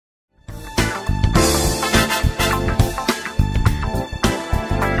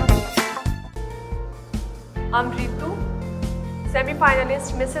I'm Ritu,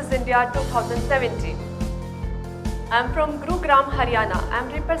 semi-finalist Mrs. India 2017. I'm from Gurugram, Haryana. I'm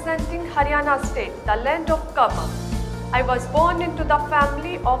representing Haryana state, the land of karma. I was born into the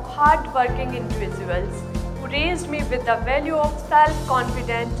family of hard-working individuals who raised me with the value of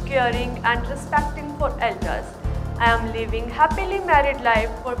self-confidence, caring and respecting for elders. I am living happily married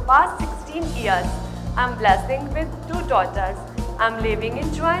life for past 16 years. I am blessed with 2 daughters. I am living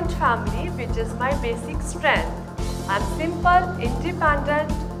in joint family, which is my basic strength. I am simple,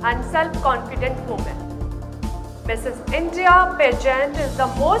 independent and self-confident woman. Mrs. India pageant is the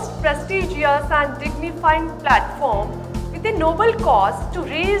most prestigious and dignifying platform with a noble cause to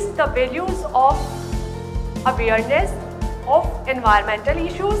raise the values of awareness of environmental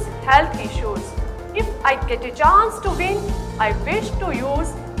issues, health issues. If I get a chance to win, I wish to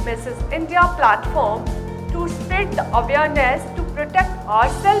use Mrs. India platform to spread the awareness to protect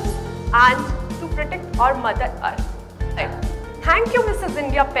ourselves and to protect our Mother Earth. Thank you Mrs.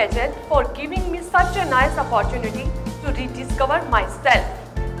 India pageant for giving me such a nice opportunity to rediscover myself.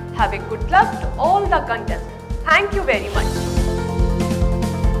 Have a good luck to all the contestants. Thank you very much.